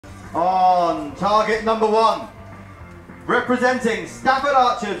On target number 1, representing Stafford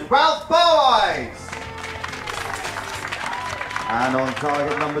Archers, Ralph Barwise. And on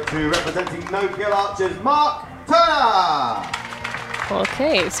target number 2, representing No Kill Archers, Mark Turner.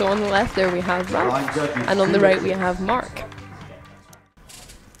 Okay, so on the left there we have Ralph, and on the right we have Mark.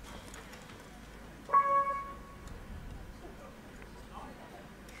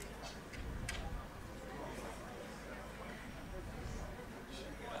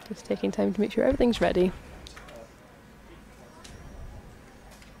 Just taking time to make sure everything's ready.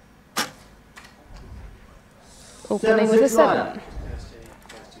 Opening with a 7.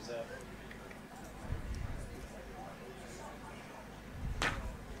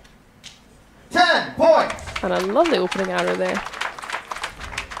 Points. And a lovely opening arrow there.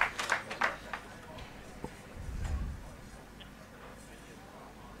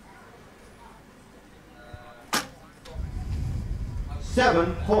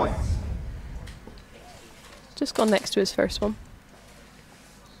 Seven points. Just gone next to his first one.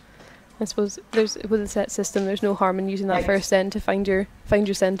 I suppose with the set system, there's no harm in using that first end to find your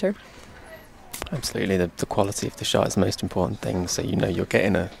centre. Absolutely, the quality of the shot is the most important thing, so you know you're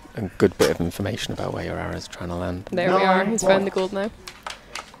getting a good bit of information about where your arrow's trying to land. There we are, he's found the gold now.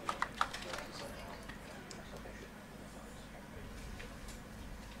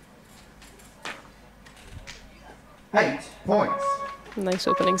 Eight points. Nice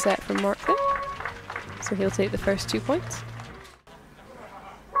opening set from Mark there. So he'll take the first 2 points.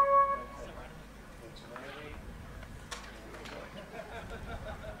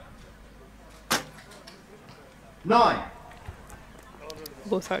 Nine.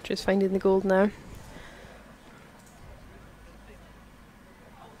 Both archers finding the gold now.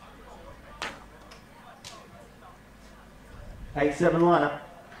 8-7 lineup.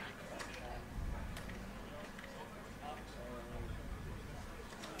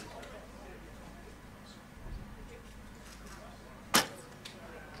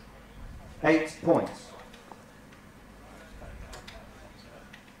 Eight points.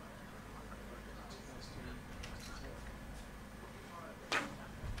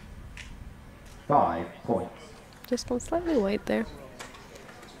 Five points. Just gone slightly wide there.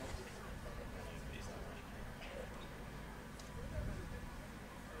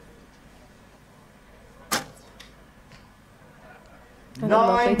 And a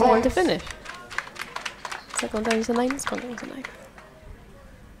lovely 10 to finish. Is that gone down to 9? It's gone down to 9.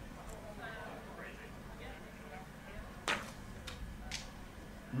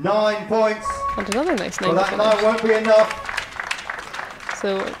 Nine points. And another nice 9 Well, to that finish. 9 won't be enough.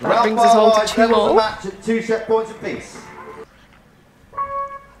 So that brings us on to 2 all. Match at 2 set points apiece.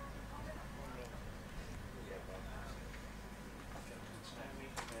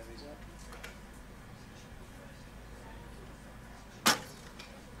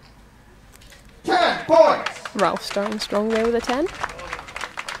 Points. Ralph starting strong there with a 10.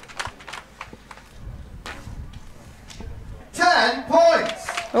 10 points.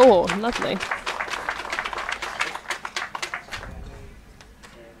 Oh, lovely.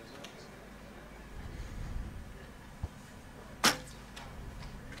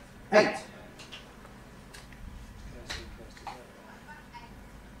 Eight.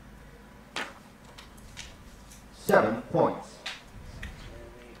 Seven points.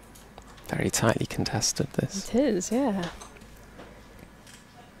 Very tightly contested, this. It is, yeah.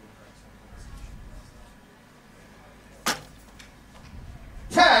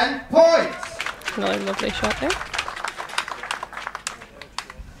 Another lovely shot there.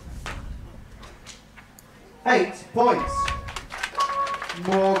 8 points.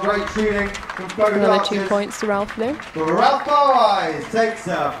 More great shooting from both Another archers. 2 points to Ralph there. Ralph Barwise takes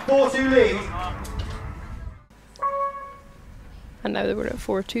a 4-2 lead. And now that we're at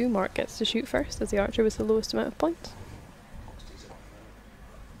 4-2, Mark gets to shoot first as the archer with the lowest amount of points.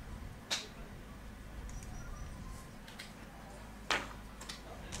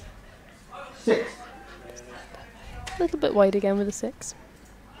 Six. A little bit wide again with a 6.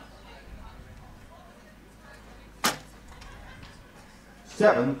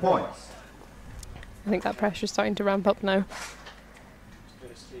 Seven points. I think that pressure's starting to ramp up now.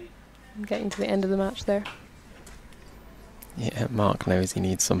 I'm getting to the end of the match there. Yeah, Mark knows he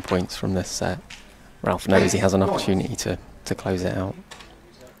needs some points from this set. Ralph knows he has an opportunity to close it out.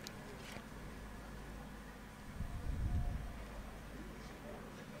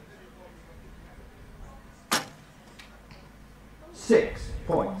 Six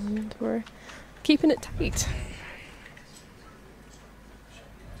points. And we're keeping it tight.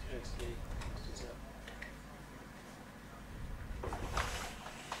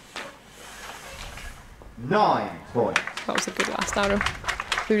 That was a good last arrow.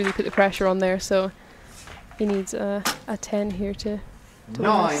 They really put the pressure on there, so he needs a 10 here to win this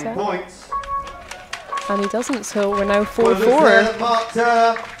 9 set. points. And he doesn't, so we're now Well, it looks there 4-4. that Mark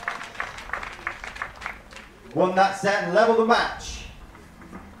Turner won that set and leveled the match.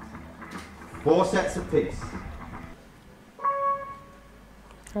 4 sets apiece.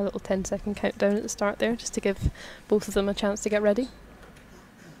 Our little 10-second countdown at the start there, just to give both of them a chance to get ready.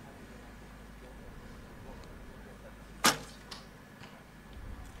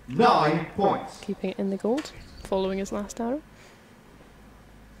 Nine points. Keeping it in the gold, following his last arrow.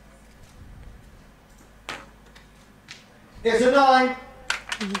 It's a 9.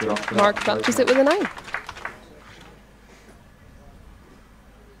 Mark matches it with a 9.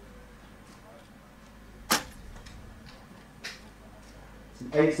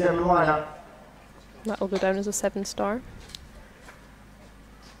 It's an 8-7 lineup. That'll go down as a 7-star.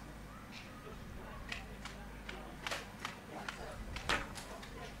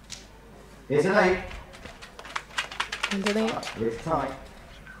 It's an 8. And an 8. It's tight.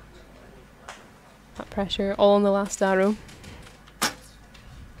 That pressure all on the last arrow.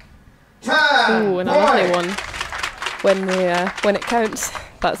 10 Ooh, and a lovely points. one. When it counts,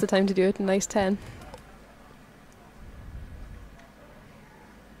 that's the time to do it. A nice 10.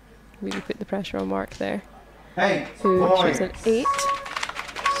 Really put the pressure on Mark there, 8 who points. shoots an 8.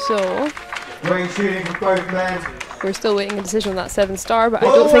 So Great shooting from both men. we're still waiting a decision on that 7-star, but I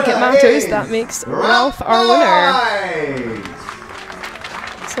don't think it matters. That makes Ralph our winner.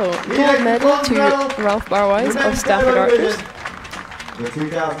 So gold medal to Ralph Barwise of Stafford Archers. The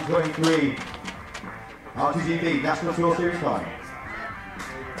 2023 RTGB National Tour Series final.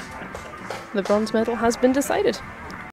 The bronze medal has been decided.